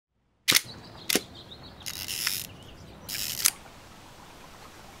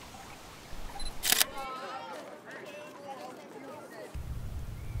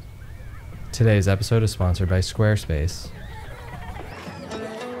Today's episode is sponsored by Squarespace.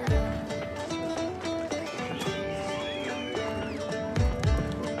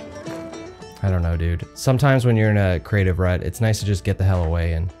 I don't know, dude. Sometimes when you're in a creative rut, it's nice to just get the hell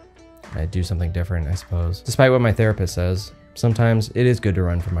away and do something different, I suppose. Despite what my therapist says, sometimes it is good to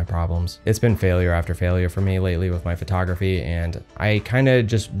run from my problems. It's been failure after failure for me lately with my photography, and I kind of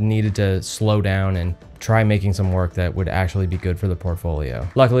just needed to slow down and try making some work that would actually be good for the portfolio.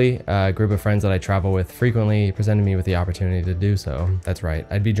 Luckily, a group of friends that I travel with frequently presented me with the opportunity to do so. That's right,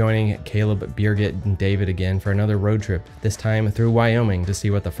 I'd be joining Caleb, Birgit, and David again for another road trip, this time through Wyoming to see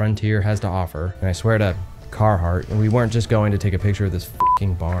what the frontier has to offer. And I swear to Carhartt, and we weren't just going to take a picture of this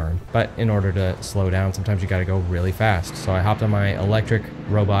fucking barn. But in order to slow down, sometimes you gotta go really fast. So I hopped on my electric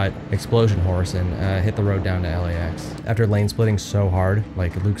robot explosion horse and hit the road down to LAX. After lane splitting so hard,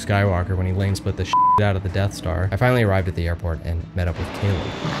 like Luke Skywalker when he lane split the shit out of the Death Star, I finally arrived at the airport and met up with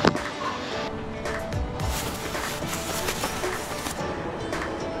Caleb.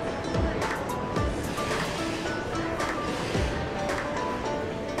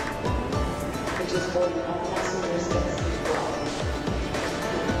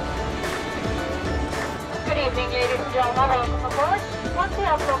 Good evening, ladies and gentlemen. Welcome aboard. Once we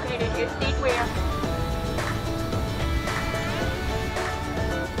have located your seat, we are...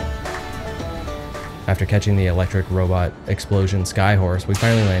 After catching the electric robot explosion Skyhorse, we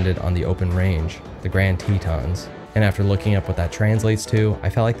finally landed on the open range, the Grand Tetons. And after looking up what that translates to, I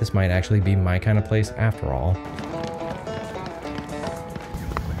felt like this might actually be my kind of place after all.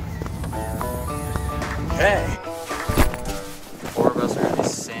 Hey! 4 of us are gonna be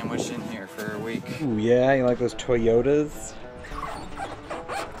sandwiched in here for a week. Ooh, yeah, you like those Toyotas?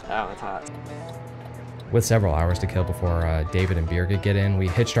 Oh, it's hot. With several hours to kill before David and Birgit get in, we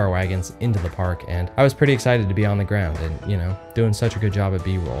hitched our wagons into the park, and I was pretty excited to be on the ground and, you know, doing such a good job at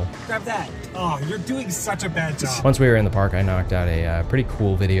B-roll. Grab that. Oh, you're doing such a bad job. Once we were in the park, I knocked out a pretty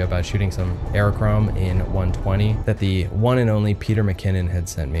cool video about shooting some aerochrome in 120 that the one and only Peter McKinnon had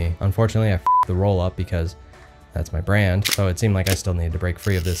sent me. Unfortunately, I f***ed the roll up because that's my brand, so it seemed like I still needed to break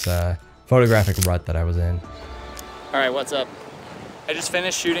free of this photographic rut that I was in. All right, what's up? I just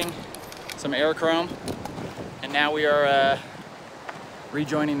finished shooting some aerochrome, and now we are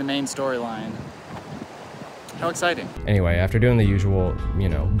rejoining the main storyline. How exciting. Anyway, after doing the usual, you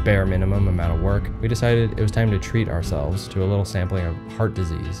know, bare minimum amount of work, we decided it was time to treat ourselves to a little sampling of heart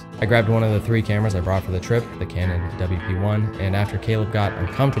disease. I grabbed one of the 3 cameras I brought for the trip, the Canon WP1, and after Caleb got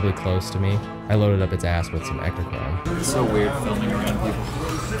uncomfortably close to me, I loaded up its ass with some ectochrome. It's so weird filming around people.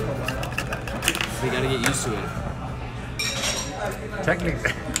 We gotta get used to it.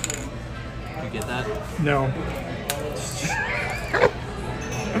 Technically. You get that? No.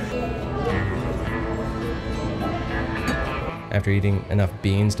 After eating enough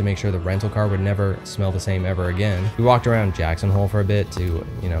beans to make sure the rental car would never smell the same ever again, we walked around Jackson Hole for a bit to,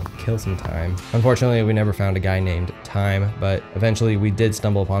 you know, kill some time. Unfortunately, we never found a guy named Time, but eventually we did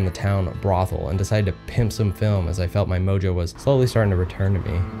stumble upon the town brothel and decided to pimp some film as I felt my mojo was slowly starting to return to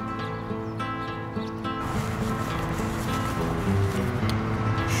me.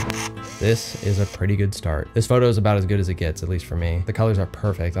 This is a pretty good start. This photo is about as good as it gets, at least for me. The colors are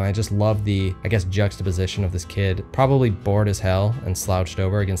perfect, and I just love the, I guess, juxtaposition of this kid, probably bored as hell and slouched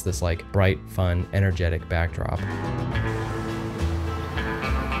over against this like bright, fun, energetic backdrop.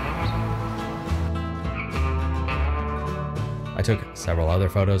 I took several other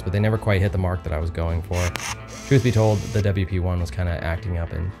photos, but they never quite hit the mark that I was going for. Truth be told, the WP1 was kind of acting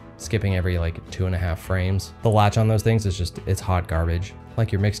up and skipping every like 2.5 frames. The latch on those things is just, it's hot garbage,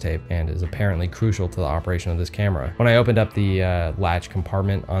 like your mixtape, and is apparently crucial to the operation of this camera. When I opened up the latch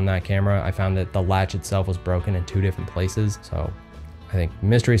compartment on that camera, I found that the latch itself was broken in 2 different places, so I think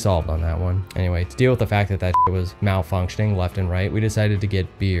mystery solved on that one. Anyway, to deal with the fact that that shit was malfunctioning left and right, we decided to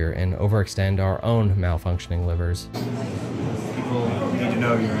get beer and overextend our own malfunctioning livers. People need to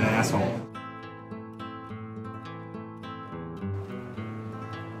know you're an asshole.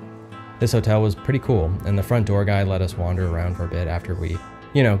 This hotel was pretty cool, and the front door guy let us wander around for a bit after we,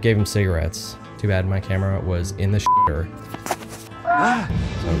 you know, gave him cigarettes. Too bad my camera was in the shitter.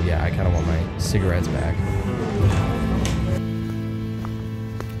 So yeah, I kind of want my cigarettes back.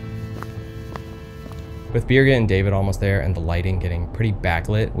 With Birgit and David almost there and the lighting getting pretty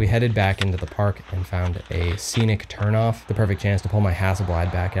backlit, we headed back into the park and found a scenic turnoff, the perfect chance to pull my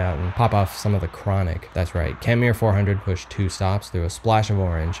Hasselblad back out and pop off some of the chronic. That's right, Kenmere 400 pushed 2 stops through a splash of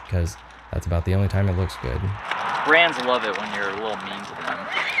orange because that's about the only time it looks good. Brands love it when you're a little mean to them.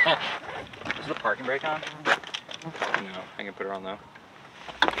 Is the parking brake on? No, I can put her on though.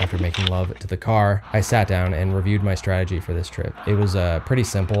 After making love to the car, I sat down and reviewed my strategy for this trip. It was pretty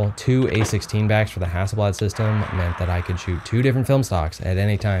simple. 2 A16 backs for the Hasselblad system meant that I could shoot 2 different film stocks at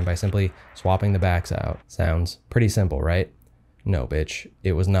any time by simply swapping the backs out. Sounds pretty simple, right? No, bitch,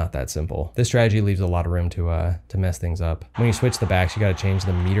 it was not that simple. This strategy leaves a lot of room to mess things up. When you switch the backs, you gotta change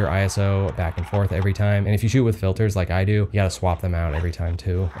the meter ISO back and forth every time. And if you shoot with filters like I do, you gotta swap them out every time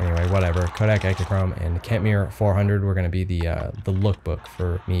too. Anyway, whatever. Kodak Ektachrome and Kentmere 400 were gonna be the lookbook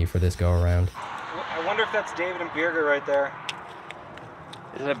for me for this go around. I wonder if that's David and Birger right there.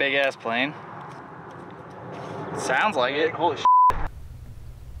 Is it a big ass plane? Sounds like it. Holy shit.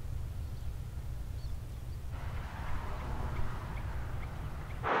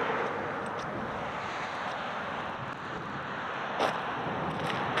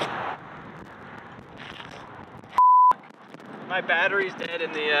 My battery's dead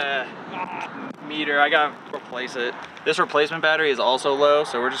in the meter. I gotta replace it. This replacement battery is also low,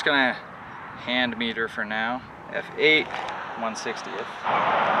 so we're just gonna hand meter for now. F8, 1/60th.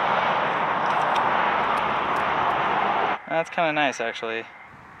 That's kind of nice, actually.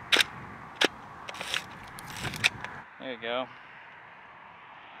 There you go.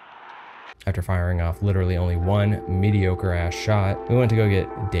 After firing off literally only one mediocre ass shot, we went to go get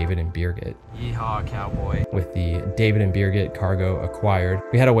David and Birgit. Yeehaw, cowboy. With the David and Birgit cargo acquired,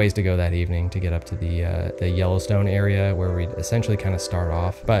 we had a ways to go that evening to get up to the Yellowstone area where we'd essentially kind of start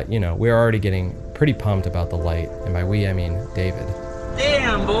off. But you know, we were already getting pretty pumped about the light, and by we I mean David.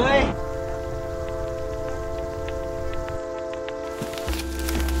 Damn, boy!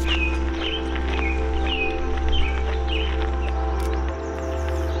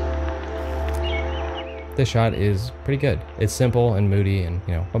 This shot is pretty good. It's simple and moody, and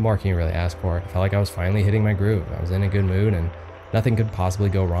you know, what more can you really ask for? I felt like I was finally hitting my groove. I was in a good mood and nothing could possibly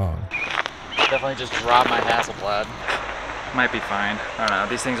go wrong. Definitely just dropped my Hasselblad. Might be fine. I don't know.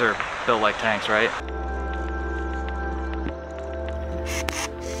 These things are built like tanks, right?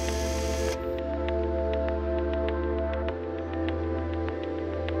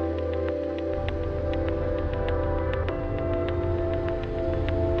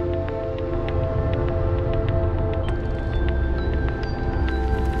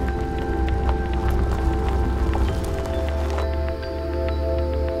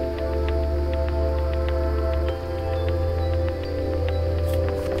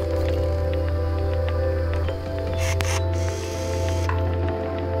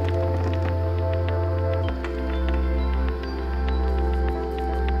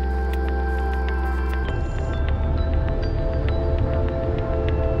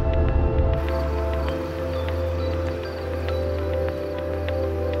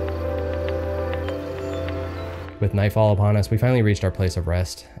 With nightfall upon us, we finally reached our place of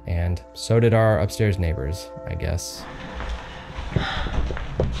rest, and so did our upstairs neighbors, I guess.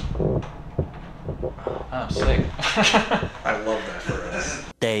 I'm sick. I love that for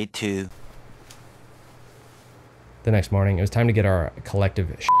us. Day 2. The next morning, it was time to get our collective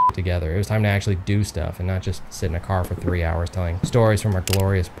shit together. It was time to actually do stuff and not just sit in a car for 3 hours telling stories from our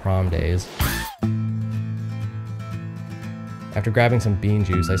glorious prom days. After grabbing some bean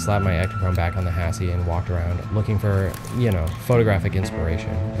juice, I slapped my Ektachrome back on the Hassie and walked around looking for, you know, photographic inspiration.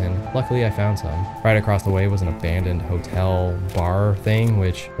 And luckily I found some. Right across the way was an abandoned hotel bar thing,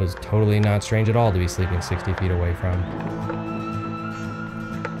 which was totally not strange at all to be sleeping 60 feet away from.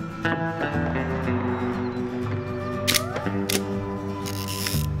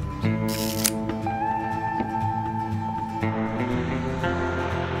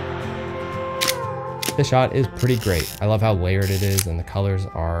 This shot is pretty great. I love how layered it is, and the colors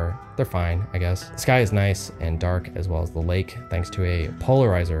they're fine, I guess. The sky is nice and dark, as well as the lake, thanks to a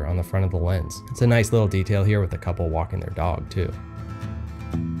polarizer on the front of the lens. It's a nice little detail here with a couple walking their dog too.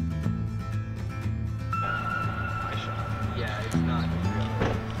 Yeah, it's not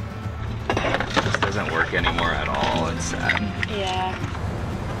real. It just doesn't work anymore at all. It's sad. Yeah.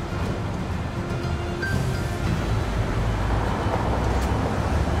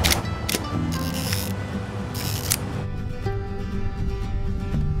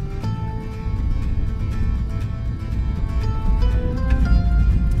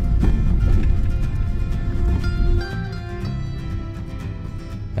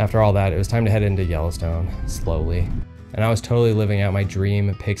 After all that, it was time to head into Yellowstone, slowly. And I was totally living out my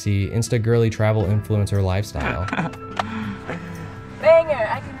dream pixie Insta-girly travel influencer lifestyle. Banger,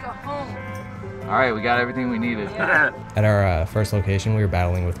 I can go home. All right, we got everything we needed. At our first location, we were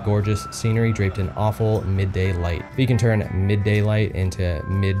battling with gorgeous scenery draped in awful midday light. But you can turn midday light into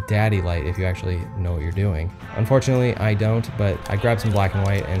mid-daddy light if you actually know what you're doing. Unfortunately, I don't, but I grabbed some black and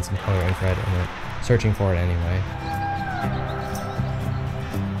white and some color infrared and went searching for it anyway.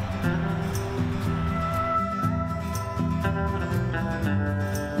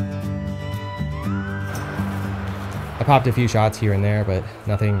 popped a few shots here and there, but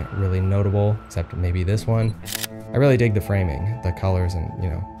nothing really notable, except maybe this one. I really dig the framing, the colors, and, you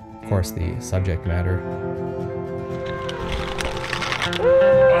know, of course, the subject matter.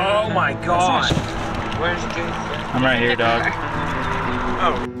 Oh my gosh! Where's Jason? I'm right here, dog.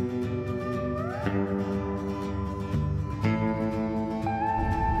 Oh.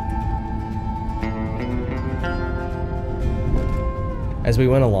 As we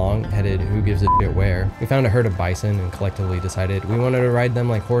went along, headed who gives a shit where, we found a herd of bison and collectively decided we wanted to ride them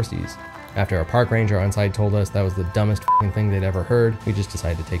like horsies. After a park ranger on site told us that was the dumbest f***ing thing they'd ever heard, we just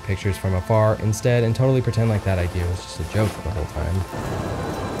decided to take pictures from afar instead and totally pretend like that idea was just a joke the whole time.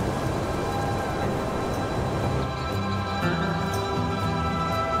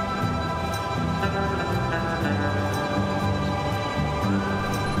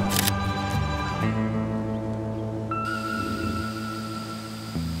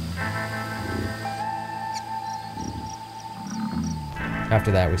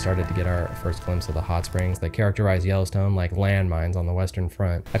 After that, we started to get our first glimpse of the hot springs that characterize Yellowstone like landmines on the western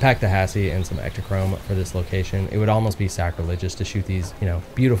front. I packed the Hassie and some Ektachrome for this location. It would almost be sacrilegious to shoot these, you know,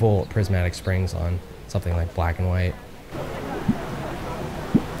 beautiful prismatic springs on something like black and white.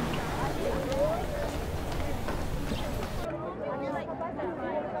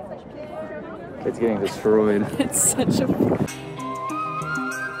 It's getting destroyed. It's such a...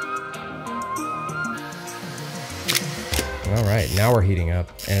 All right, now we're heating up,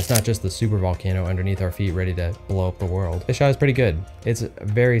 and it's not just the super volcano underneath our feet ready to blow up the world. This shot is pretty good. It's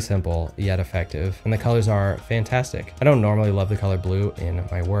very simple, yet effective, and the colors are fantastic. I don't normally love the color blue in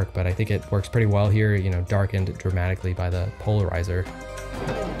my work, but I think it works pretty well here, you know, darkened dramatically by the polarizer.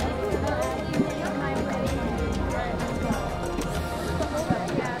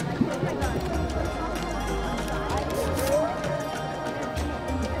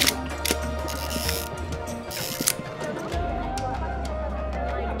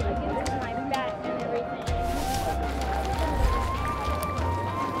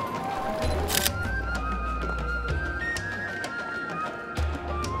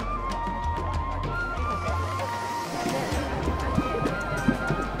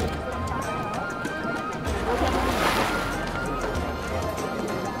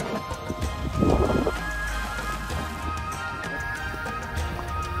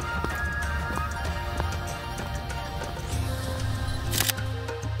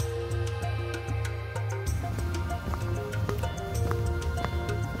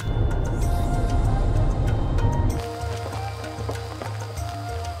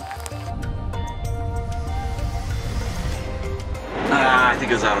 I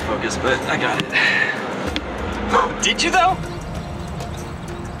think it was out of focus, but I got it. Did you though?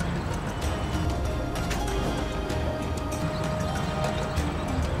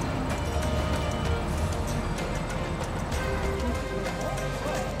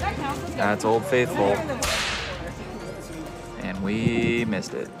 That's Old Faithful. And we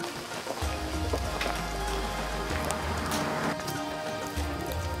missed it.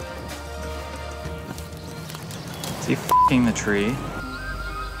 Is he f***ing the tree?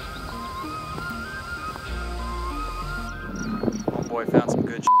 Oh boy, found some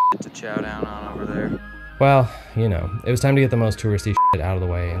good shit to chow down on over there. Well, you know, it was time to get the most touristy shit out of the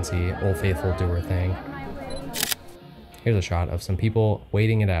way and see Old Faithful do her thing. Here's a shot of some people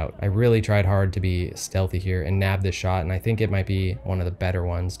waiting it out. I really tried hard to be stealthy here and nab this shot, and I think it might be one of the better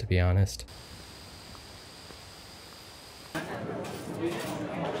ones, to be honest.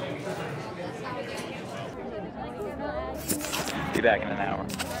 Be back in an hour.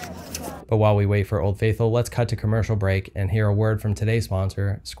 But while we wait for Old Faithful, let's cut to commercial break and hear a word from today's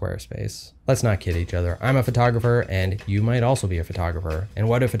sponsor, Squarespace. Let's not kid each other. I'm a photographer, and you might also be a photographer. And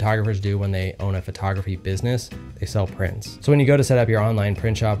what do photographers do when they own a photography business? They sell prints. So when you go to set up your online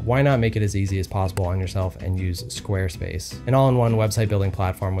print shop, why not make it as easy as possible on yourself and use Squarespace? An all-in-one website building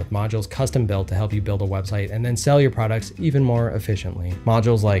platform with modules custom built to help you build a website and then sell your products even more efficiently.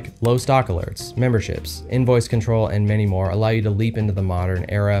 Modules like low stock alerts, memberships, invoice control, and many more allow you to leap into the modern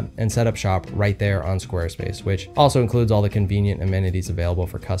era and set up shop right there on Squarespace, which also includes all the convenient amenities available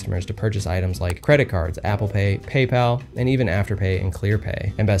for customers to purchase items like credit cards, Apple Pay, PayPal, and even Afterpay and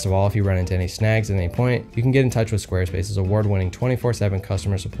ClearPay. And best of all, if you run into any snags at any point, you can get in touch with Squarespace's award-winning 24/7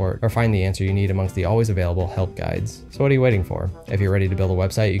 customer support or find the answer you need amongst the always available help guides. So what are you waiting for? If you're ready to build a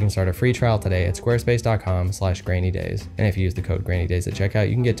website, you can start a free trial today at squarespace.com/grainydays. And if you use the code grainydays at checkout,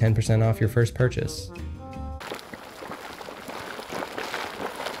 you can get 10% off your first purchase.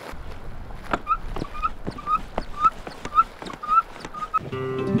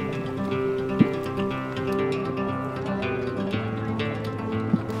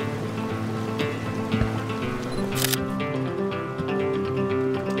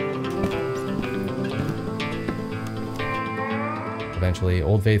 eventually.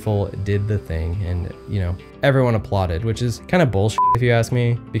 Old Faithful did the thing, and you know, everyone applauded, which is kind of bullshit if you ask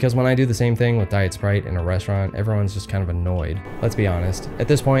me, because when I do the same thing with Diet Sprite in a restaurant, everyone's just kind of annoyed. Let's be honest. At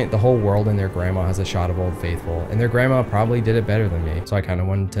this point, the whole world and their grandma has a shot of Old Faithful, and their grandma probably did it better than me, so I kind of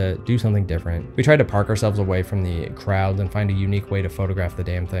wanted to do something different. We tried to park ourselves away from the crowds and find a unique way to photograph the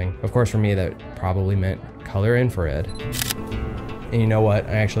damn thing. Of course, for me, that probably meant color infrared. And you know what?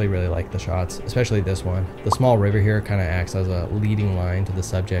 I actually really like the shots, especially this one. The small river here kind of acts as a leading line to the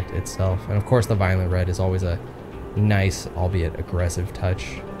subject itself. And of course, the violent red is always a nice, albeit aggressive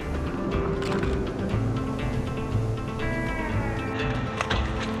touch.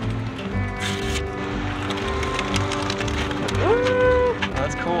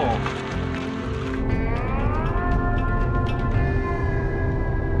 That's cool.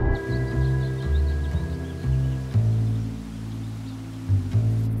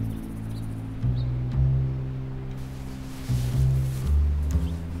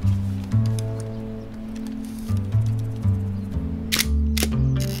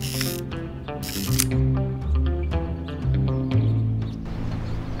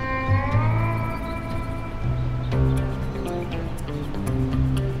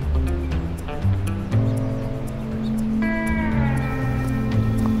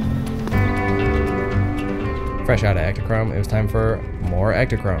 Fresh out of Ektachrome, it was time for more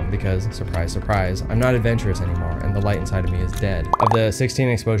Ektachrome because, surprise, surprise, I'm not adventurous anymore and the light inside of me is dead. Of the 16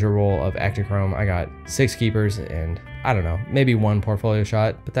 exposure rule of Ektachrome, I got 6 keepers and, I don't know, maybe 1 portfolio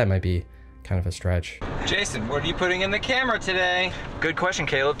shot, but that might be kind of a stretch. Jason, what are you putting in the camera today? Good question,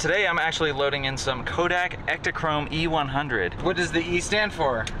 Caleb. Today I'm actually loading in some Kodak Ektachrome E100. What does the E stand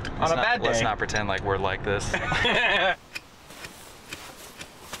for? On a bad day. Let's not pretend like we're like this.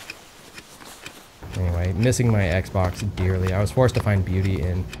 Anyway, missing my Xbox dearly, I was forced to find beauty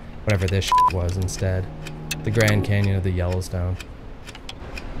in whatever this shit was instead. The Grand Canyon of the Yellowstone.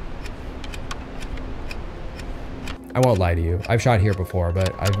 I won't lie to you, I've shot here before,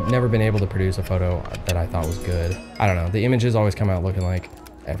 but I've never been able to produce a photo that I thought was good. I don't know, the images always come out looking like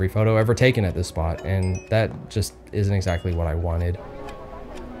every photo ever taken at this spot, and that just isn't exactly what I wanted.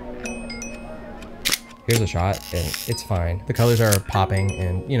 Here's a shot, and it's fine. The colors are popping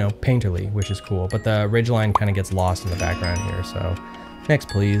and, you know, painterly, which is cool, but the ridgeline kind of gets lost in the background here, so next,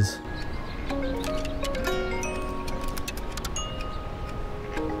 please.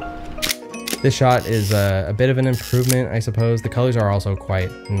 This shot is a bit of an improvement, I suppose. The colors are also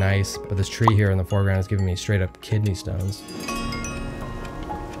quite nice, but this tree here in the foreground is giving me straight up kidney stones.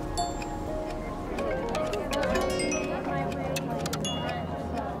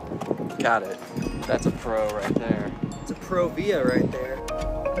 Got it. That's a pro right there. It's a Pro Via right there.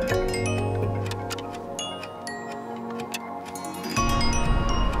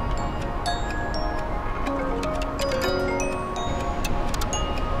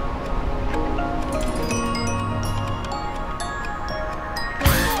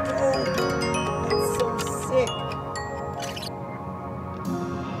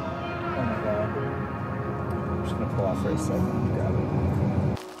 For a second and grab it.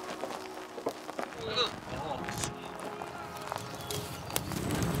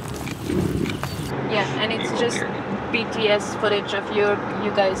 Yeah, and it's just BTS footage of you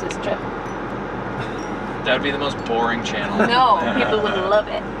guys' trip. That would be the most boring channel. No, people would love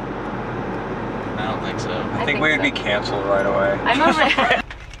it. I don't think so. I think we would be canceled right away. I'm already.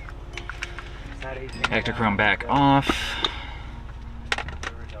 Ektachrome back off.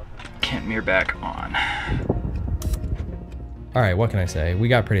 Kent mirror back on. All right, what can I say? We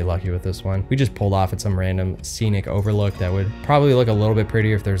got pretty lucky with this one. We just pulled off at some random scenic overlook that would probably look a little bit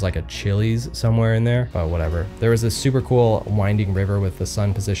prettier if there's like a Chili's somewhere in there, but whatever. There was this super cool winding river with the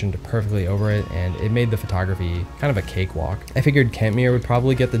sun positioned perfectly over it, and it made the photography kind of a cakewalk. I figured Kent mirror would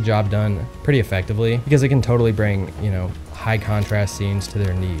probably get the job done pretty effectively because it can totally bring, you know, high contrast scenes to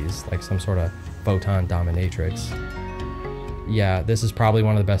their knees, like some sort of photon dominatrix. Yeah, this is probably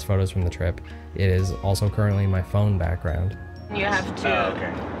one of the best photos from the trip. It is also currently my phone background. You have to,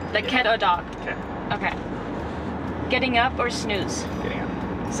 okay. like cat or dog. Okay. Okay. Getting up or snooze? Getting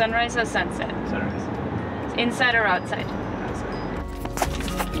up. Sunrise or sunset? Sunrise. Inside or outside?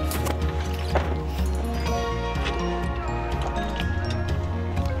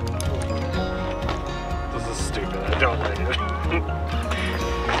 This is stupid. I don't like it.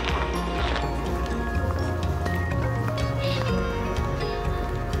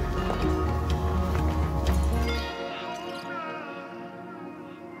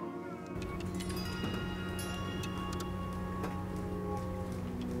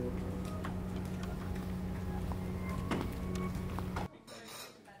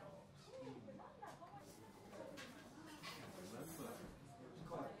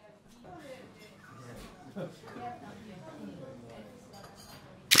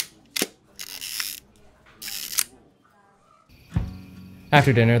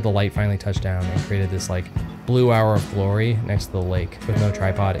 After dinner, the light finally touched down and created this like blue hour of glory next to the lake. With no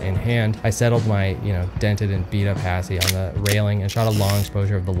tripod in hand, I settled my, dented and beat up Hassie on the railing and shot a long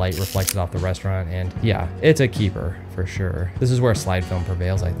exposure of the light reflected off the restaurant, and yeah, it's a keeper for sure. This is where slide film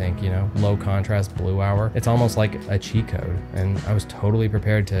prevails, I think, low contrast blue hour. It's almost like a cheat code, and I was totally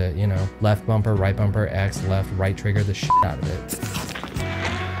prepared to, left bumper, right bumper, X, left, right trigger the shit out of it.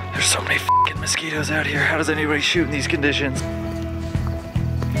 There's so many f***ing mosquitoes out here. How does anybody shoot in these conditions?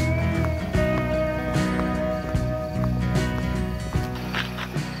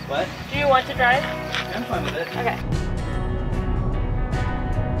 What? Do you want to drive? I'm fine with it. Okay.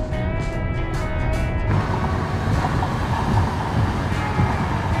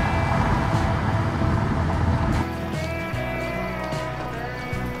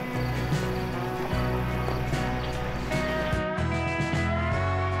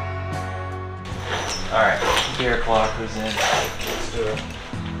 Alright, beer clock was in. Let's do it.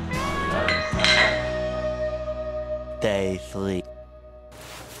 Day 3.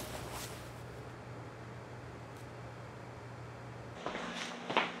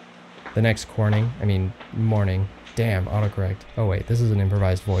 The next morning. Damn, autocorrect. Oh wait, this is an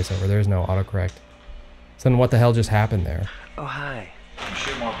improvised voiceover. There's no autocorrect. So then what the hell just happened there? Oh, hi.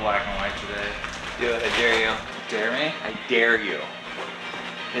 Shoot more black and white today. Do it, I dare you. Dare me? I dare you.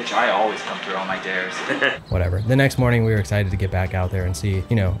 Bitch, I always come through on my dares. Whatever. The next morning we were excited to get back out there and see,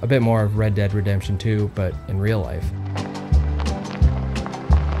 a bit more of Red Dead Redemption 2, but in real life.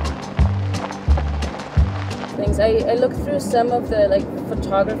 I looked through some of the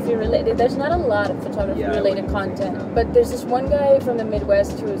photography related. There's not a lot of photography related content, but there's this one guy from the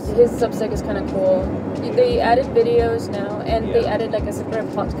Midwest his Substack is kind of cool. They added videos now, and they added like a separate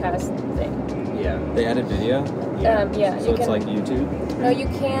podcast thing. Yeah, they added video. Yeah. So it's like YouTube. No, you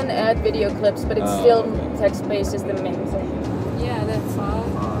can add video clips, but it's still text based is the main thing. Yeah, that's all.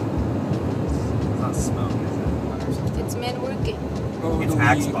 It's not smoke, is it? It's men working. It's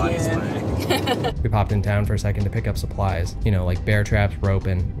axe body spray. We popped in town for a second to pick up supplies, like bear traps, rope,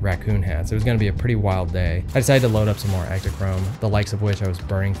 and raccoon hats. It was going to be a pretty wild day. I decided to load up some more Ektachrome, the likes of which I was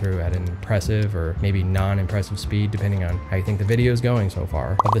burning through at an impressive or maybe non-impressive speed, depending on how you think the video is going so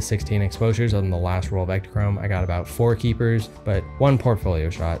far. Of the 16 exposures on the last roll of Ektachrome, I got about 4 keepers, but 1 portfolio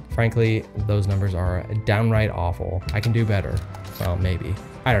shot. Frankly, those numbers are downright awful. I can do better. Well, maybe.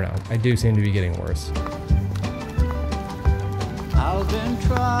 I don't know. I do seem to be getting worse. I've been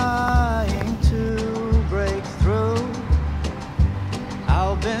trying to break through.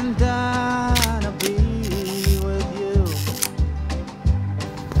 I've been dying to be with you.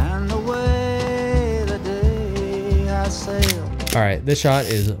 And the way the day has sailed. All right, this shot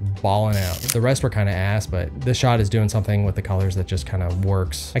is balling out. The rest were kind of ass, but this shot is doing something with the colors that just kind of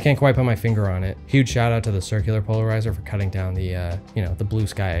works. I can't quite put my finger on it. Huge shout out to the circular polarizer for cutting down the, the blue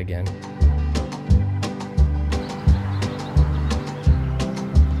sky again.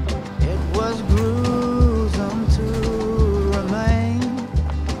 Was gruesome to remain.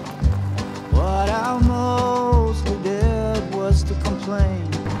 What I mostly did was to complain.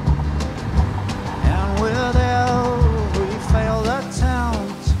 And with every failed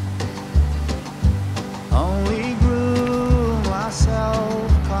attempt, only grew my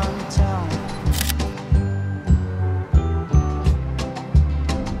self-contempt.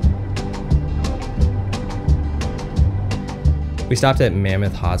 We stopped at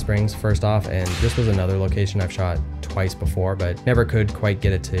Mammoth Hot Springs first off, and this was another location I've shot twice before, but never could quite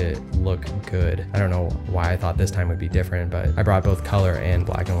get it to look good. I don't know why I thought this time would be different, but I brought both color and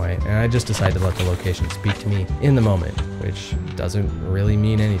black and white, and I just decided to let the location speak to me in the moment, which doesn't really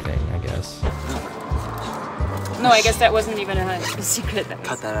mean anything, I guess. No, I guess that wasn't even a secret.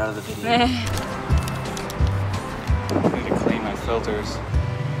 Cut that out of the video. I need to clean my filters.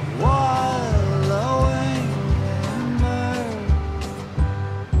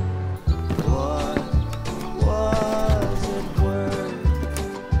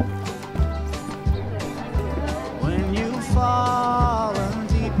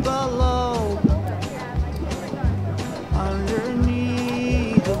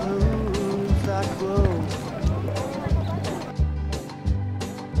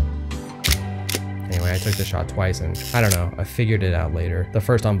 Anyway, I took the shot twice and I don't know, I figured it out later. The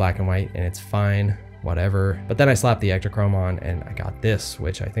first on black and white and it's fine, whatever. But then I slapped the Ektachrome on and I got this,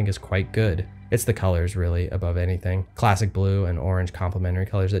 which I think is quite good. It's the colors really above anything. Classic blue and orange complementary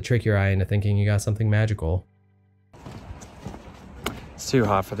colors that trick your eye into thinking you got something magical. It's too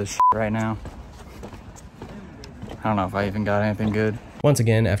hot for this shit right now. I don't know if I even got anything good. Once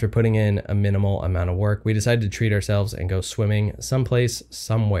again, after putting in a minimal amount of work, we decided to treat ourselves and go swimming someplace,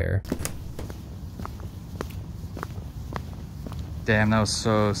 somewhere. Damn, that was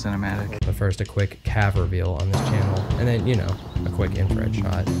so cinematic. But first, a quick calf reveal on this channel, and then, you know, a quick infrared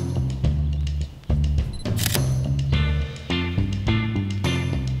shot.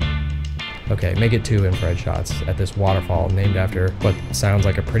 Okay, make it 2 infrared shots at this waterfall named after what sounds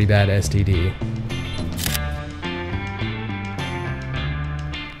like a pretty bad STD.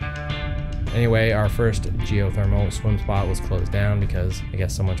 Anyway, our first geothermal swim spot was closed down because I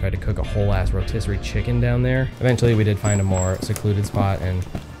guess someone tried to cook a whole ass rotisserie chicken down there. Eventually we did find a more secluded spot, and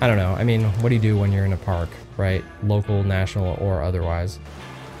I don't know, I mean, what do you do when you're in a park, right? Local, national, or otherwise.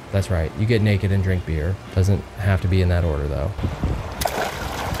 That's right, you get naked and drink beer. Doesn't have to be in that order though.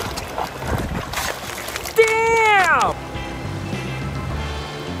 Damn!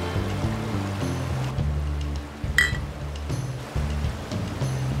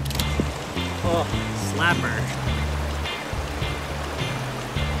 Oh, slapper.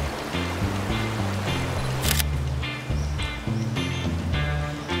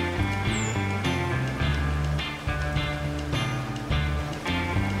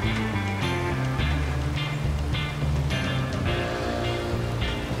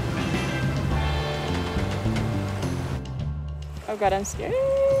 Oh god, I'm scared.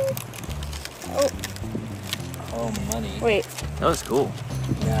 Oh. Oh, money. Wait. That was cool.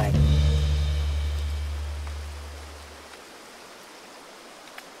 Nice.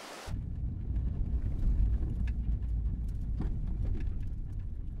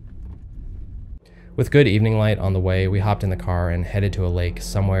 With good evening light on the way, we hopped in the car and headed to a lake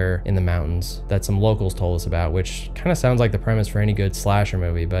somewhere in the mountains that some locals told us about, which kind of sounds like the premise for any good slasher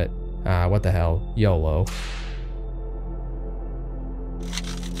movie, but what the hell, YOLO.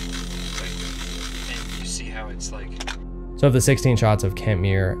 And you see how it's like... So of the 16 shots of Kent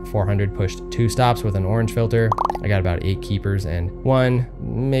Muir 400 pushed 2 stops with an orange filter, I got about 8 keepers and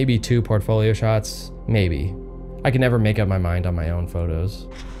 1, maybe 2 portfolio shots, maybe. I can never make up my mind on my own photos.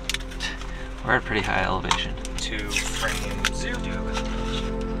 We're at pretty high elevation. 2 frames. There you go.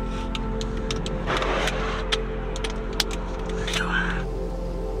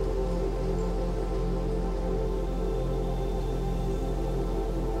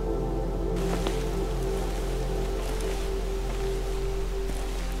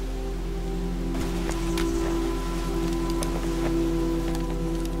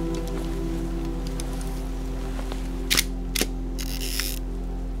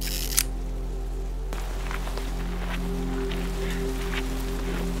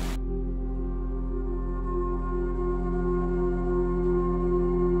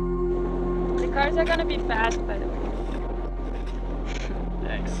 Cars are gonna be fast, by the way.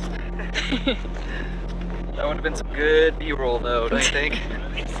 Thanks. That would have been some good B-roll though, don't you think?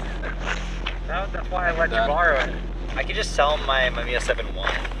 That's why I let you borrow it. I could just sell my Mamiya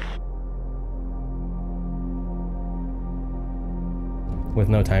 7.1. With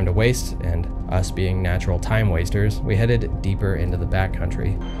no time to waste, and us being natural time wasters, we headed deeper into the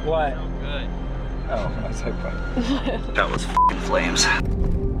backcountry. What? Oh, good. Oh, I was like, what? That was f***ing flames.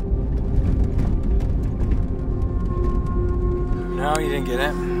 No, you didn't get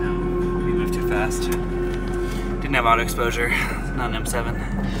it. No, we moved too fast. Didn't have auto exposure. Not an M7. I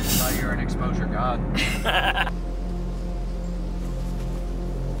thought you were an exposure god.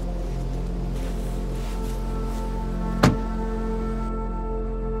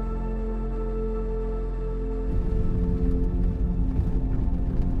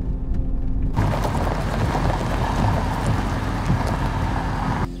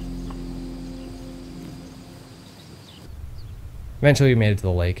 Eventually we made it to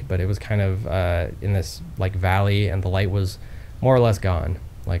the lake, but it was kind of in this like valley, and the light was more or less gone,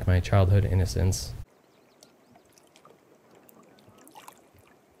 like my childhood innocence.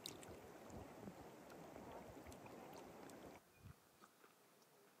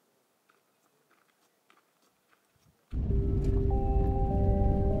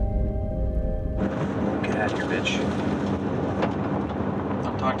 Get out of here, bitch.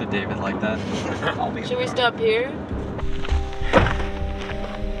 Don't talk to David like that. I'll be... Should we stop here?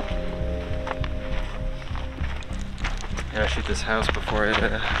 Gotta shoot this house before it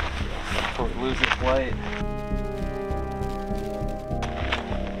loses light.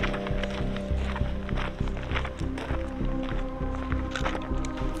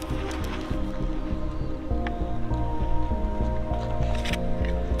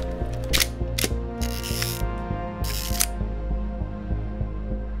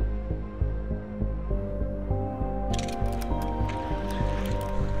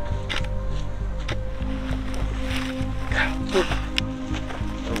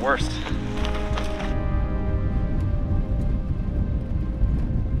 The worst.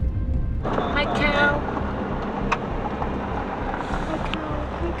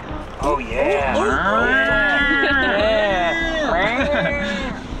 Oh yeah.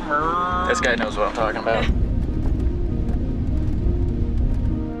 This guy knows what I'm talking about.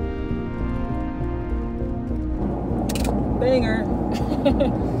 Banger.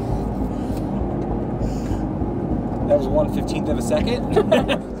 That was 1/15th of a second.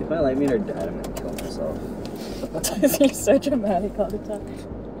 If my light meter died, I'm gonna kill myself. You're so dramatic all the time.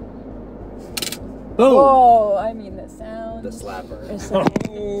 Boom. Oh, I mean the sound. The slapper. It's like-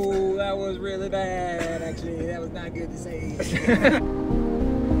 Oh, that was really bad. Actually, that was not good to say.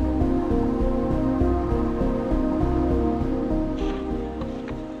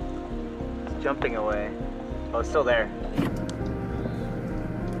 It's jumping away. Oh, it's still there.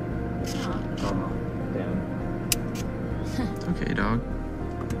 Oh, damn. Okay, dog.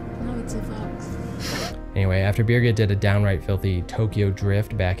 No, it's a fox. Anyway, after Birgit did a downright filthy Tokyo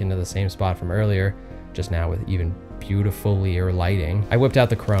drift back into the same spot from earlier, just now with even beautifulier lighting, I whipped out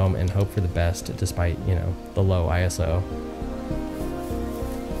the chrome and hoped for the best despite, you know, the low ISO.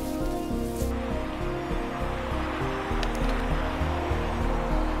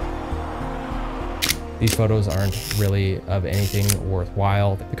 These photos aren't really of anything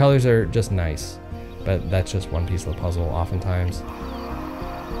worthwhile. The colors are just nice, but that's just one piece of the puzzle oftentimes.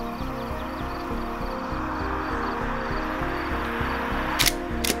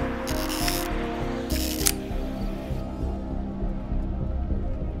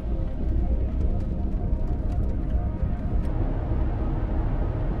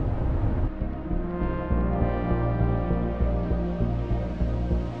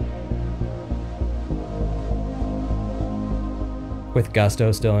 With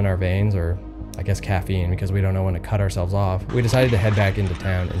gusto still in our veins, or I guess caffeine because we don't know when to cut ourselves off, we decided to head back into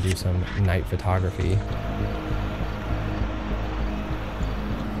town and do some night photography.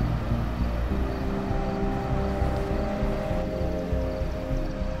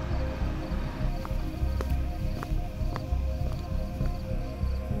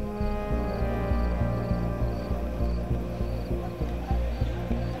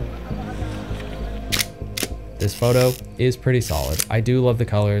 This photo is pretty solid. I do love the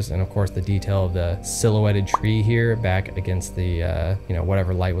colors and of course the detail of the silhouetted tree here back against the, you know,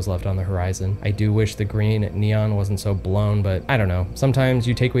 whatever light was left on the horizon. I do wish the green neon wasn't so blown, but I don't know. Sometimes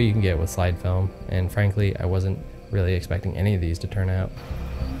you take what you can get with slide film, and frankly, I wasn't really expecting any of these to turn out.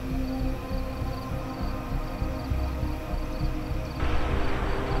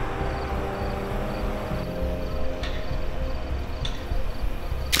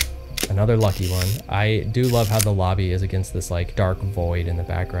 Another lucky one. I do love how the lobby is against this like dark void in the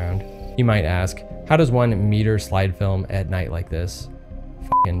background. You might ask, how does one meter slide film at night like this?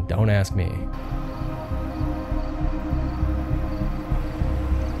 Fucking don't ask me.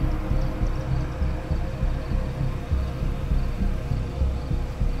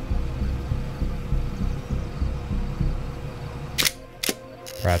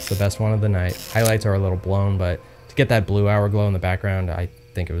 Perhaps the best one of the night. Highlights are a little blown, but to get that blue hour glow in the background, I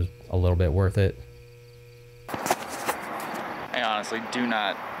think it was a little bit worth it. I honestly do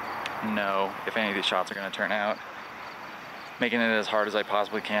not know if any of these shots are going to turn out. Making it as hard as I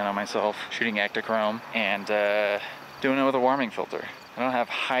possibly can on myself, shooting Ektachrome and doing it with a warming filter. I don't have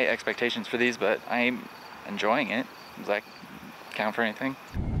high expectations for these, but I'm enjoying it. Does that count for anything?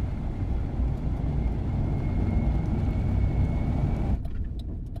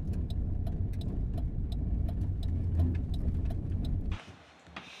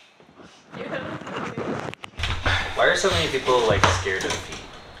 Why are so many people like scared of feet?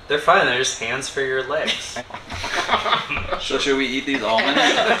 They're fine, they're just hands for your legs. So should we eat these almonds?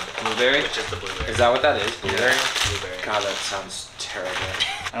 Blueberry? It's just the blueberry. Is that what that is? Blueberry? Blueberry. God, that sounds terrible.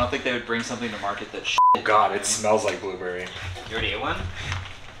 I don't think they would bring something to market that Oh God, it smells like blueberry. You already ate one?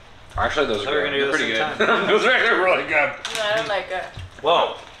 Actually, those are We're gonna good. do They're this pretty good. Those are actually really good. No, I don't like it.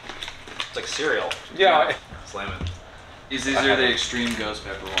 Whoa. It's like cereal. Yeah. Slam it. These are the extreme ghost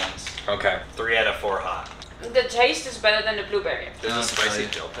pepper ones. Okay. 3 out of 4 hot. The taste is better than the blueberry. There's a spicy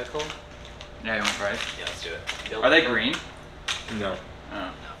dill pickle. Yeah, you want to try it? Yeah, let's do it. Are they green? No.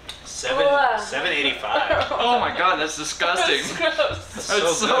 Oh. $7.85. Oh my god, that's disgusting. That's gross.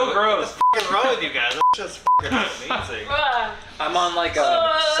 That's so gross. What's wrong with you guys? That's just fucking amazing. I'm on like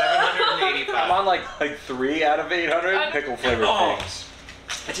a. 785. I'm on like 3 out of 800 pickle flavored things.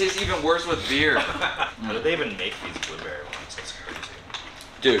 It tastes even worse with beer. How did they even make these blueberry ones? That's crazy.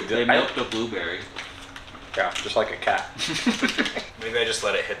 Dude, They milked a blueberry. Yeah, just like a cat. Maybe I just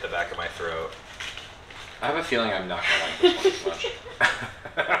let it hit the back of my throat. I have a feeling I'm not gonna like this one as much.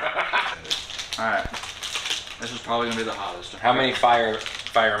 Alright. This is probably gonna be the hottest. How many fire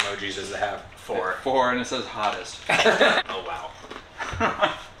emojis does it have? 4. 4 and it says hottest. Oh wow.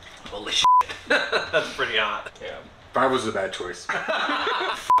 That's pretty hot. Yeah. 5 was a bad choice.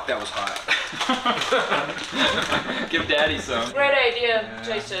 That was hot. Give daddy some. Great idea,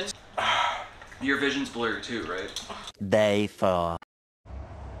 Jason. Your vision's blurry too, right? Day 4.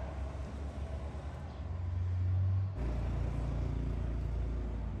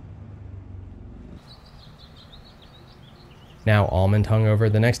 Now almond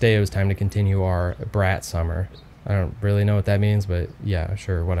hungover. The next day it was time to continue our brat summer. I don't really know what that means, but yeah,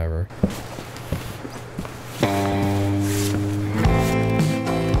 sure, whatever.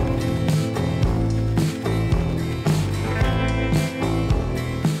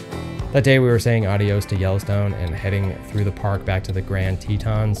 That day we were saying adios to Yellowstone and heading through the park back to the Grand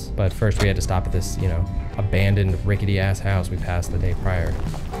Tetons, but first we had to stop at this, abandoned rickety ass house we passed the day prior.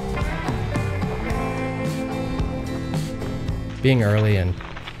 Being early and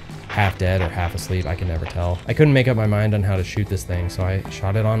half dead or half asleep, I could never tell. I couldn't make up my mind on how to shoot this thing, so I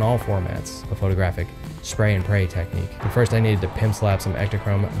shot it on all formats, a photographic spray and pray technique. But first I needed to pimp slap some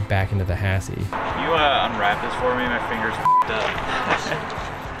Ektachrome back into the Hassie. Can you unwrap this for me? My finger's f***ed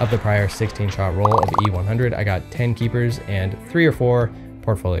up. Of the prior 16-shot roll of E100, I got 10 keepers and 3 or 4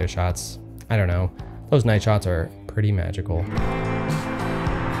 portfolio shots. I don't know, those night shots are pretty magical.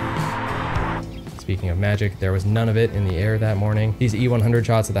 Speaking of magic, there was none of it in the air that morning. These E100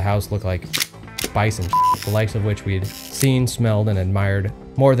 shots of the house look like bison, the likes of which we'd seen, smelled, and admired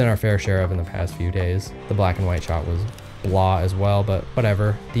more than our fair share of in the past few days. The black and white shot was blah as well, but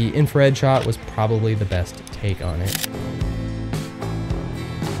whatever. The infrared shot was probably the best take on it.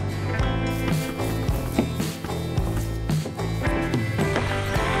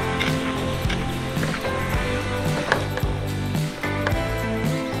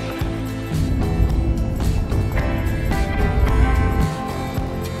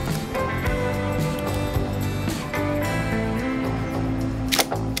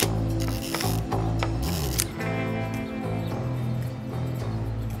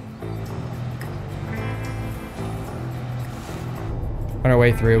 On our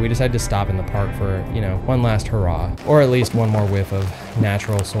way through, we decided to stop in the park for, one last hurrah, or at least one more whiff of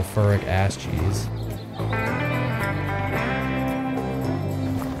natural sulfuric ass cheese.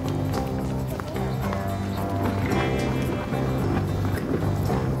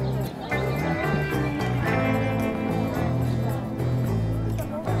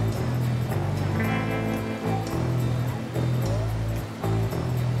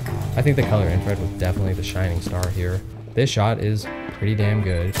 I think the color infrared was definitely the shining star here. This shot is pretty damn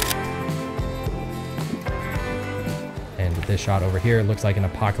good. And this shot over here looks like an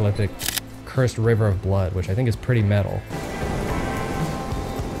apocalyptic cursed river of blood, which I think is pretty metal.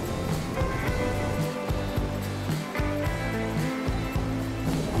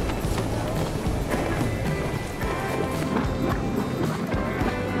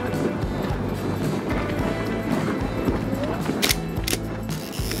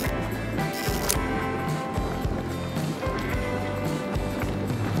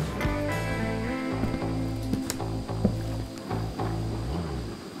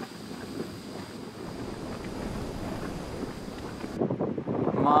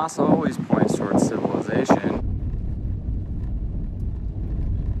 Moss always points towards civilization.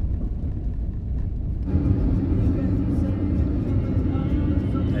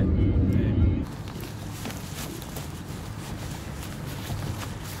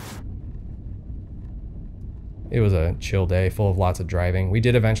 It was a chill day, full of lots of driving. We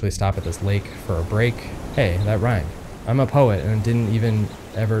did eventually stop at this lake for a break. Hey, that rhymed. I'm a poet and didn't even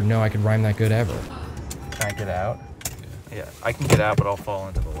ever know I could rhyme that good ever. Can I get out? Yeah, I can get out, but I'll fall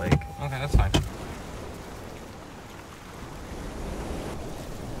into the lake. Okay, that's fine.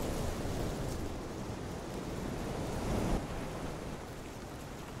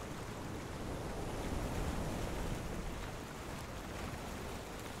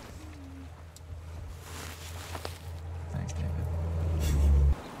 Thanks, David.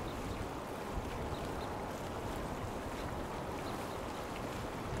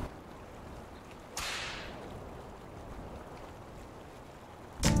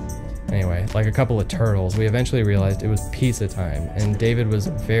 Anyway, like a couple of turtles, we eventually realized it was pizza time, and David was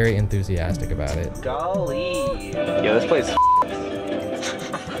very enthusiastic about it. Golly. Yo, this place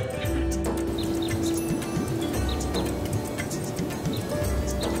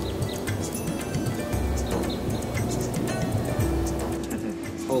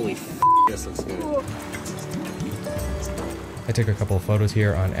Holy this looks good. I took a couple of photos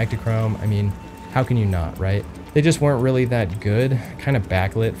here on Ektachrome. I mean, how can you not, right? They just weren't really that good, kind of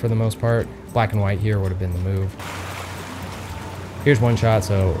backlit for the most part. Black and white here would have been the move. Here's one shot,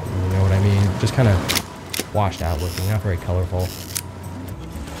 so you know what I mean. Just kind of washed out looking, not very colorful.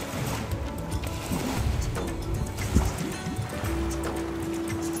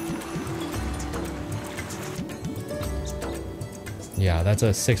 that's a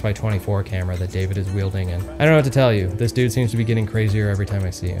 6x24 camera that David is wielding, and I don't know what to tell you. This dude seems to be getting crazier every time I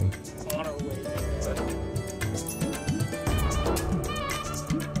see him.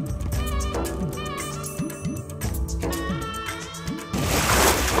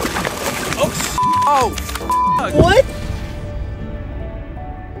 Oh! What?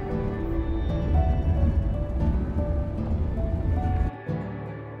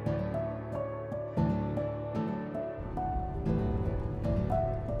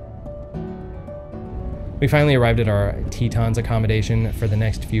 We finally arrived at our Tetons accommodation for the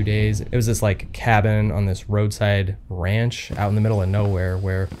next few days. It was this like cabin on this roadside ranch out in the middle of nowhere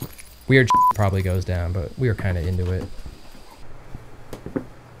where weird shit probably goes down, but we were kind of into it.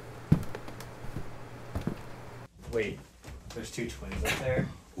 Wait, there's two twins up there?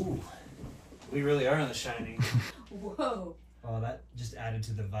 Ooh, we really are in The Shining. Whoa. Oh, that just added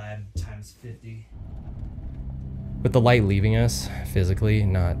to the vibe times 50. With the light leaving us, physically,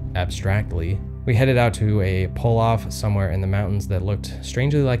 not abstractly, we headed out to a pull-off somewhere in the mountains that looked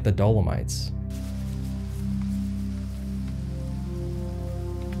strangely like the Dolomites.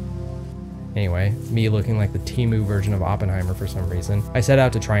 Anyway, me looking like the Temu version of Oppenheimer for some reason, I set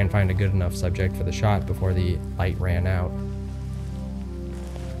out to try and find a good enough subject for the shot before the light ran out.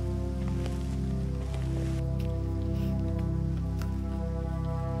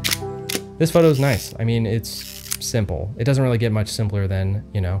 This photo is nice. I mean, it's simple. It doesn't really get much simpler than,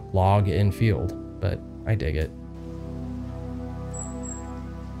 you know, log in field, but I dig it.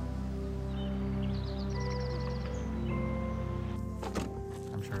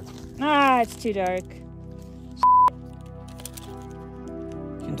 I'm sure it's... Ah, it's too dark.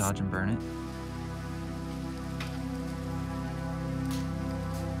 You can dodge and burn it.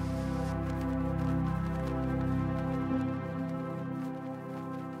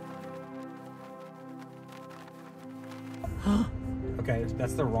 Okay,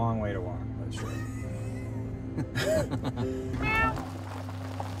 that's the wrong way to walk. That's true.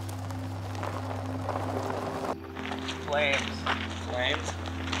 Flames. Flames?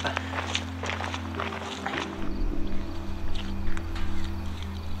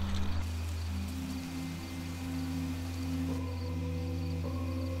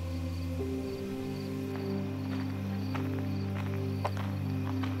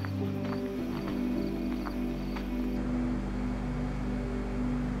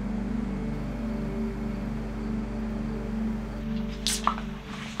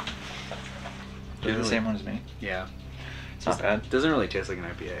 Do you have the same one as me? Yeah. It's not bad. Doesn't really taste like an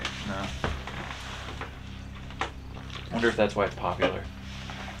IPA. No. I wonder if that's why it's popular.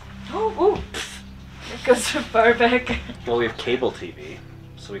 Oh, it goes so far back. Well, we have cable TV,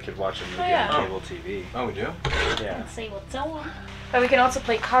 so we could watch a movie yeah. on cable TV. Oh, we do? Yeah. Let's see what's on. But we can also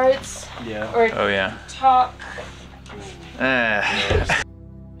play cards Yeah. or Oh, yeah. talk.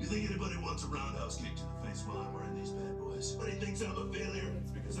 You think anybody wants a roundhouse kick to the face while I'm wearing these bad boys? But he thinks I'm a failure.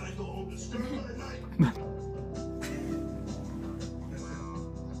 It's because I go home disturbed at night.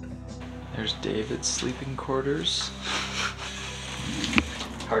 There's David's sleeping quarters.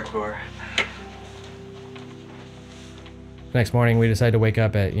 Hardcore. Next morning, we decided to wake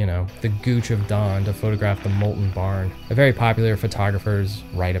up at, you know, the gooch of dawn to photograph the molten barn. A very popular photographer's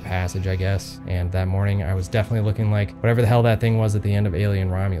rite of passage, I guess. And that morning, I was definitely looking like whatever the hell that thing was at the end of Alien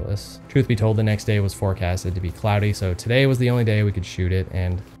Romulus. Truth be told, the next day was forecasted to be cloudy, so today was the only day we could shoot it,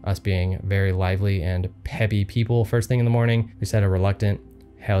 and us being very lively and peppy people first thing in the morning, we said a reluctant,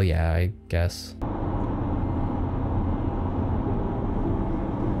 hell yeah, I guess.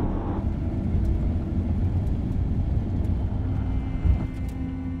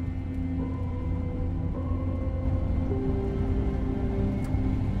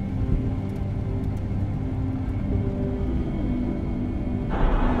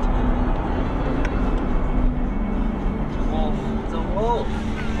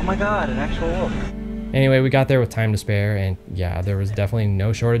 Oh my god, an actual wolf. Anyway, we got there with time to spare, and yeah, there was definitely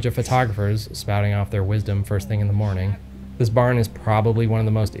no shortage of photographers spouting off their wisdom first thing in the morning. This barn is probably one of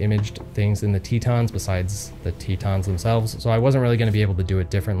the most imaged things in the Tetons besides the Tetons themselves, so I wasn't really going to be able to do it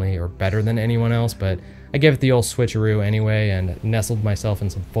differently or better than anyone else, but I gave it the old switcheroo anyway and nestled myself in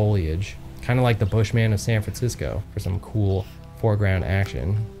some foliage, kind of like the Bushman of San Francisco, for some cool foreground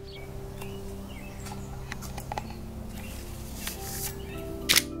action.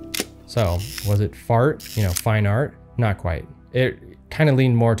 So, was it fart? You know, fine art? Not quite. It kind of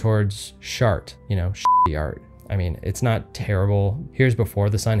leaned more towards shart, you know, shitty art. I mean, it's not terrible. Here's before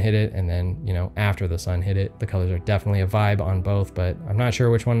the sun hit it, and then, you know, after the sun hit it. The colors are definitely a vibe on both, but I'm not sure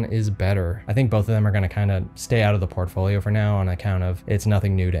which one is better. I think both of them are gonna kind of stay out of the portfolio for now on account of it's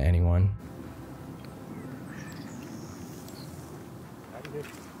nothing new to anyone.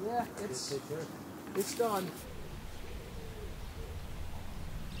 It's done.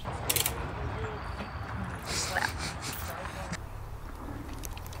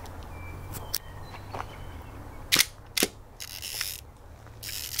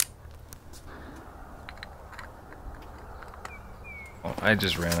 Oh, I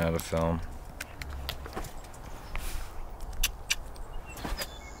just ran out of film.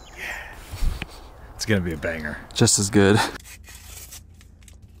 It's gonna be a banger. Just as good.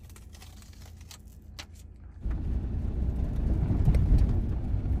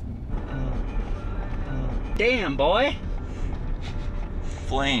 Damn, boy.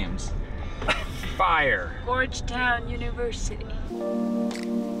 Flames. Fire. Gorgetown University.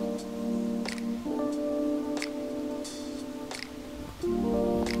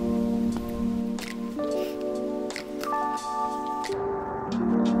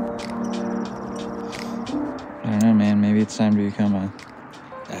 I don't know, man. Maybe it's time to become a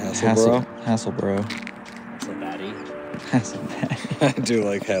Hasselbro. Hasselbro. Hasselblad. I do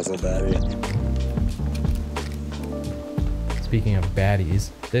like Hasselblad. Speaking of baddies,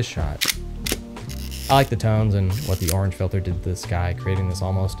 this shot. I like the tones and what the orange filter did to the sky, creating this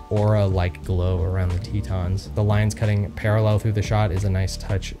almost aura-like glow around the Tetons. The lines cutting parallel through the shot is a nice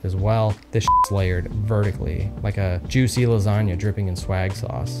touch as well. This shit's layered vertically, like a juicy lasagna dripping in swag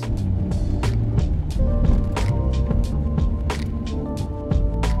sauce.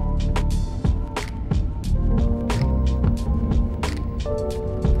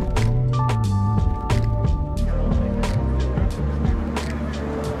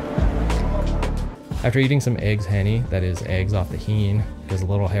 After eating some eggs henny, that is eggs off the heen, because the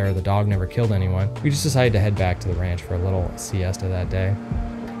little hair of the dog never killed anyone, we just decided to head back to the ranch for a little siesta that day.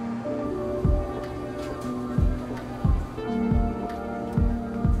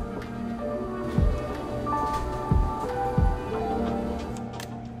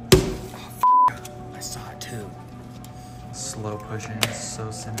 I saw it too. Slow pushing, so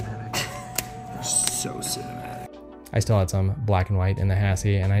cinematic. So cinematic. I still had some black and white in the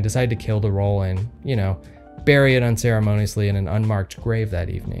Hassie, and I decided to kill the roll and, you know, bury it unceremoniously in an unmarked grave that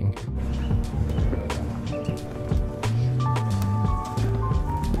evening.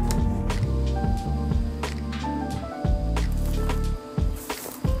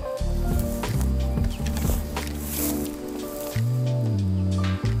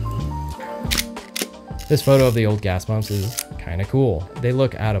 This photo of the old gas pumps is kind of cool. They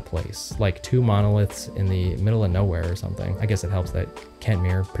look out of place, like two monoliths in the middle of nowhere or something. I guess it helps that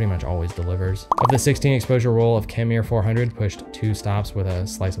Kentmere pretty much always delivers. Of the 16 exposure roll of Kentmere 400, pushed 2 stops with a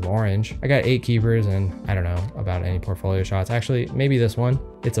slice of orange. I got 8 keepers and I don't know about any portfolio shots. Actually, maybe this one.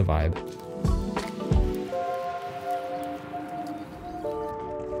 It's a vibe.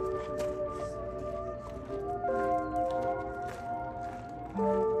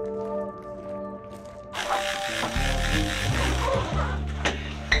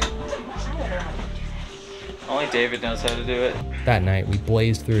 Only David knows how to do it. That night, we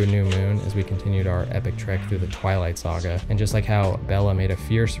blazed through a new moon as we continued our epic trek through the Twilight Saga. And just like how Bella made a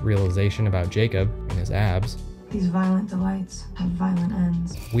fierce realization about Jacob and his abs, these violent delights have violent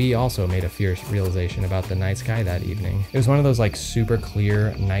ends. we also made a fierce realization about the night sky that evening. It was one of those like super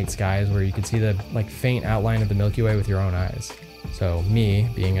clear night skies where you could see the like faint outline of the Milky Way with your own eyes. So me,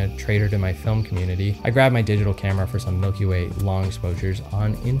 being a traitor to my film community, I grabbed my digital camera for some Milky Way long exposures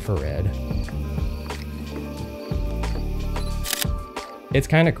on infrared. It's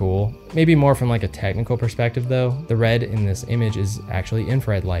kind of cool, maybe more from like a technical perspective though. The red in this image is actually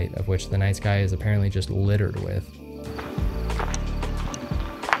infrared light, of which the night sky is apparently just littered with.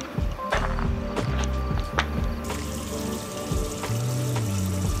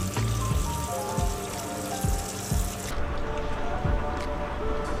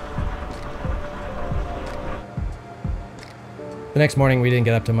 The next morning we didn't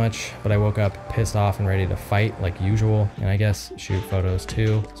get up to much, but I woke up pissed off and ready to fight like usual, and I guess shoot photos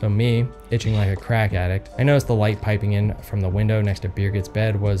too. So me, itching like a crack addict, I noticed the light piping in from the window next to Birgit's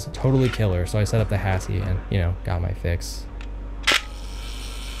bed was totally killer, so I set up the Hassie and, you know, got my fix.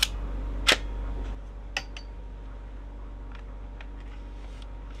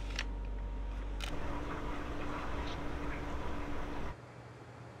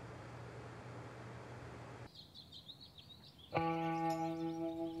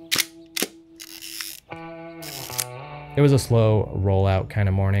 It was a slow rollout kind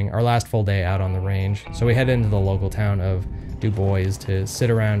of morning, our last full day out on the range, so we headed into the local town of Dubois to sit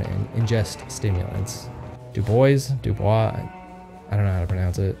around and ingest stimulants. Dubois? Dubois? I don't know how to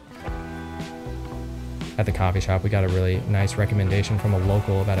pronounce it. At the coffee shop, we got a really nice recommendation from a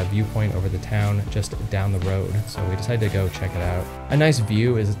local about a viewpoint over the town just down the road, so we decided to go check it out. A nice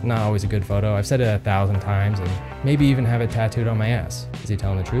view is not always a good photo. I've said it 1,000 times, and maybe even have it tattooed on my ass. Is he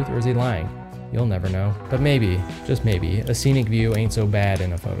telling the truth or is he lying? You'll never know. But maybe, just maybe, a scenic view ain't so bad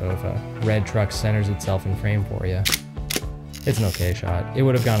in a photo if a red truck centers itself in frame for you. It's an okay shot. It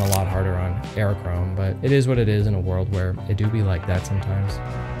would have gone a lot harder on aerochrome, but it is what it is in a world where it do be like that sometimes.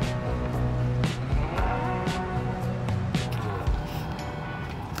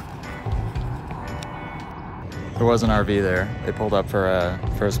 There was an RV there. They pulled up for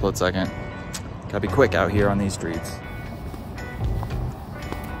a split second. Gotta be quick out here on these streets.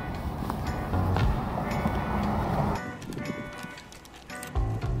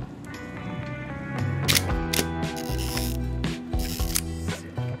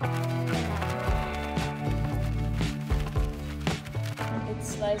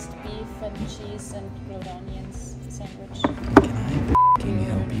 Sliced beef and cheese and grilled onions sandwich. Can I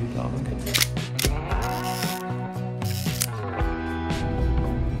help you, dog?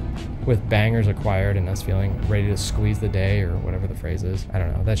 With bangers acquired and us feeling ready to squeeze the day, or whatever the phrase is, I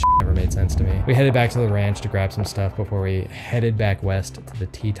don't know, that shit never made sense to me. We headed back to the ranch to grab some stuff before we headed back west to the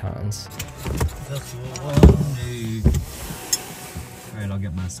Tetons. Alright, I'll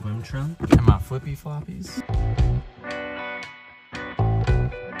get my swim trunk. And my flippy floppies.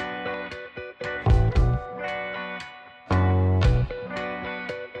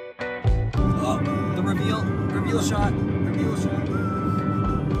 Reveal shot.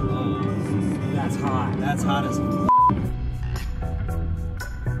 Oh, that's hot. That's hot as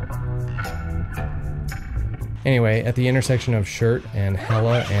Anyway, at the intersection of Shirt and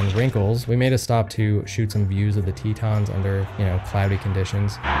Hella and Wrinkles, we made a stop to shoot some views of the Tetons under, you know, cloudy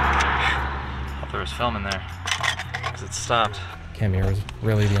conditions. I thought there was film in there, because it stopped. Camera was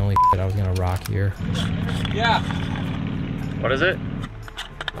really the only that I was gonna rock here. Yeah. What is it?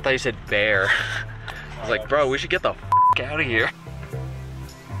 I thought you said bear. I was like, bro, we should get the f out of here.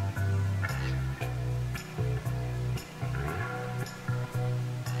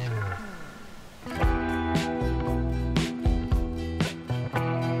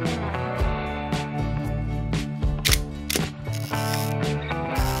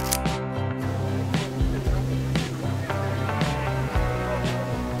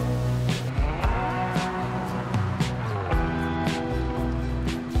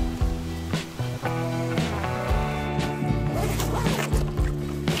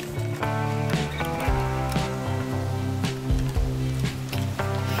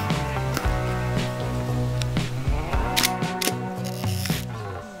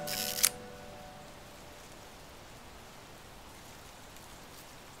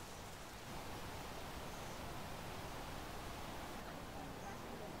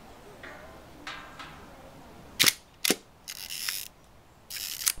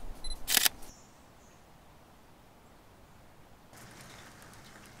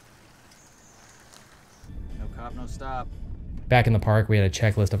 Stop, no stop. Back in the park, we had a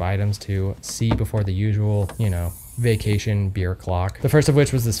checklist of items to see before the usual, you know, vacation beer clock. The first of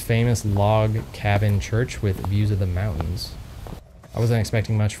which was this famous log cabin church with views of the mountains. I wasn't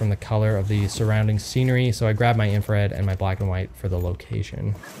expecting much from the color of the surrounding scenery, so I grabbed my infrared and my black and white for the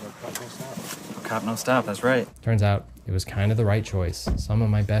location. No cop, no stop, that's right. Turns out it was kind of the right choice. Some of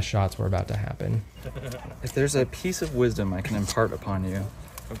my best shots were about to happen. If there's a piece of wisdom I can impart upon you.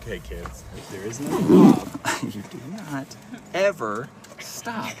 Okay, kids, there is no stop. You do not ever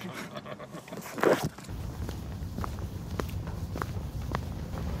stop.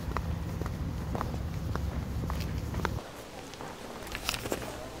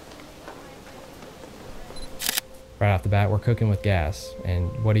 Right off the bat, we're cooking with gas, and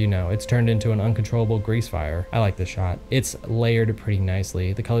what do you know? It's turned into an uncontrollable grease fire. I like this shot. It's layered pretty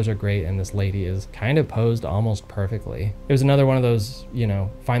nicely. The colors are great, and this lady is kind of posed almost perfectly. It was another one of those, you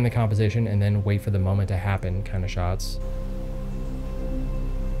know, find the composition and then wait for the moment to happen kind of shots.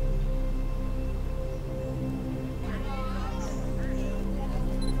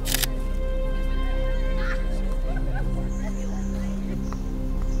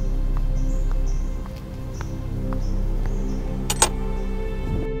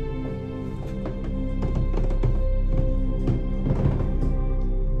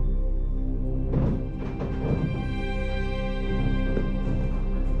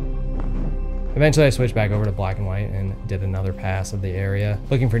 Eventually I switched back over to black and white and did another pass of the area,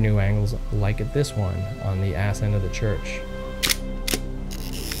 looking for new angles like this one on the ass end of the church.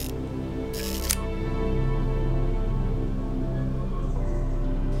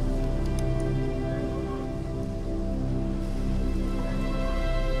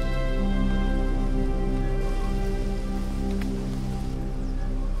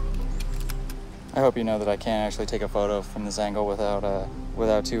 hope you know that I can't actually take a photo from this angle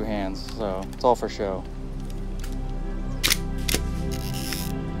without two hands, so it's all for show.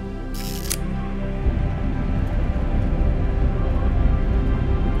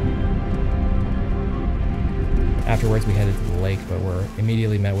 Afterwards, we headed to the lake, but were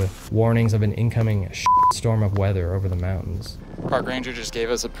immediately met with warnings of an incoming storm of weather over the mountains. Park ranger just gave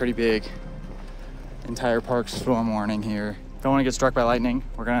us a pretty big entire park storm warning here. Don't want to get struck by lightning.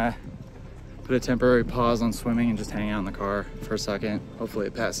 We're gonna put a temporary pause on swimming and just hang out in the car for a second. Hopefully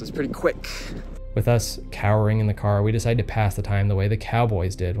it passes pretty quick. With us cowering in the car, we decided to pass the time the way the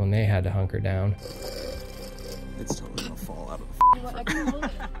cowboys did when they had to hunker down. It's totally gonna fall out of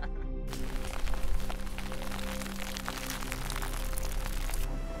the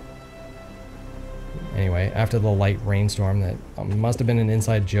Anyway, after the light rainstorm that must have been an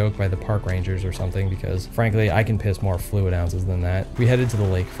inside joke by the park rangers or something, because frankly, I can piss more fluid ounces than that, we headed to the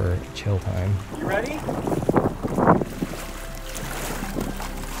lake for chill time. You ready?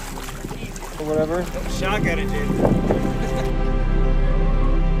 or whatever. Shotgun it, dude.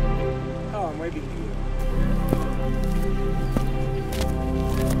 Oh, I'm waving to you.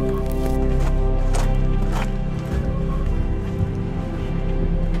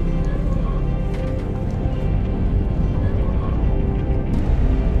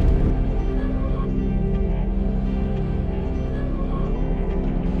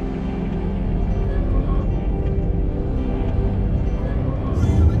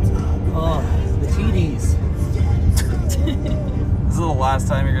 Last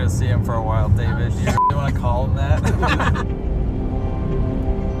time you're gonna see him for a while, David. Do you really want to call him that?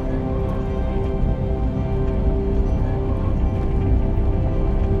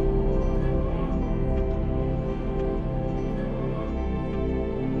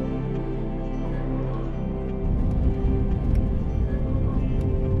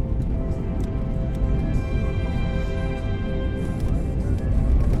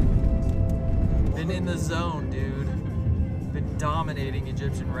 Been in the zone, dude. Been dominating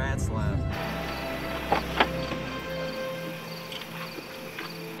Egyptian rat slap.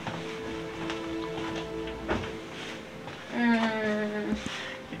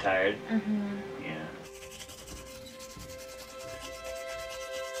 You tired? Mm-hmm. Yeah.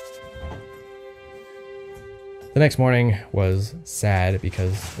 The next morning was sad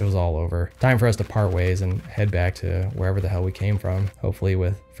because it was all over. Time for us to part ways and head back to wherever the hell we came from, hopefully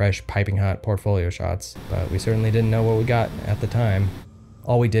with fresh piping hot portfolio shots, but we certainly didn't know what we got at the time.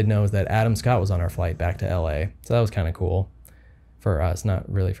 All we did know is that Adam Scott was on our flight back to LA, so that was kind of cool. For us, not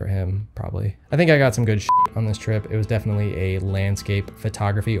really for him, probably. I think I got some good shit on this trip. It was definitely a landscape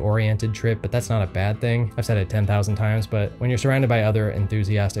photography oriented trip, but that's not a bad thing. I've said it 10,000 times, but when you're surrounded by other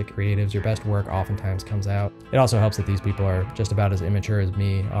enthusiastic creatives, your best work oftentimes comes out. It also helps that these people are just about as immature as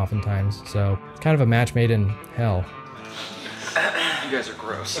me oftentimes, so it's kind of a match made in hell. You guys are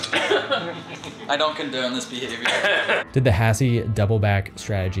gross. I don't condone this behavior. Did the Hassie double back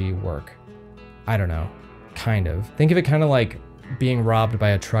strategy work? I don't know, kind of. Think of it kind of like being robbed by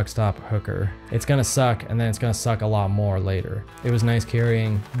a truck stop hooker. It's gonna suck, and then it's gonna suck a lot more later. It was nice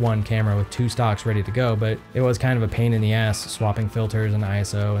carrying one camera with 2 stocks ready to go, but it was kind of a pain in the ass swapping filters and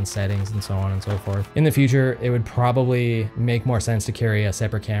ISO and settings and so on and so forth. In the future, it would probably make more sense to carry a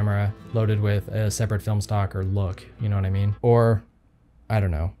separate camera loaded with a separate film stock or look, you know what I mean? Or, I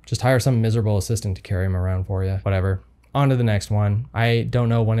don't know, just hire some miserable assistant to carry him around for you, whatever. On to the next one. I don't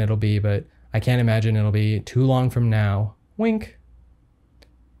know when it'll be, but I can't imagine it'll be too long from now. Wink.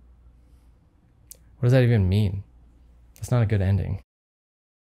 What does that even mean? That's not a good ending.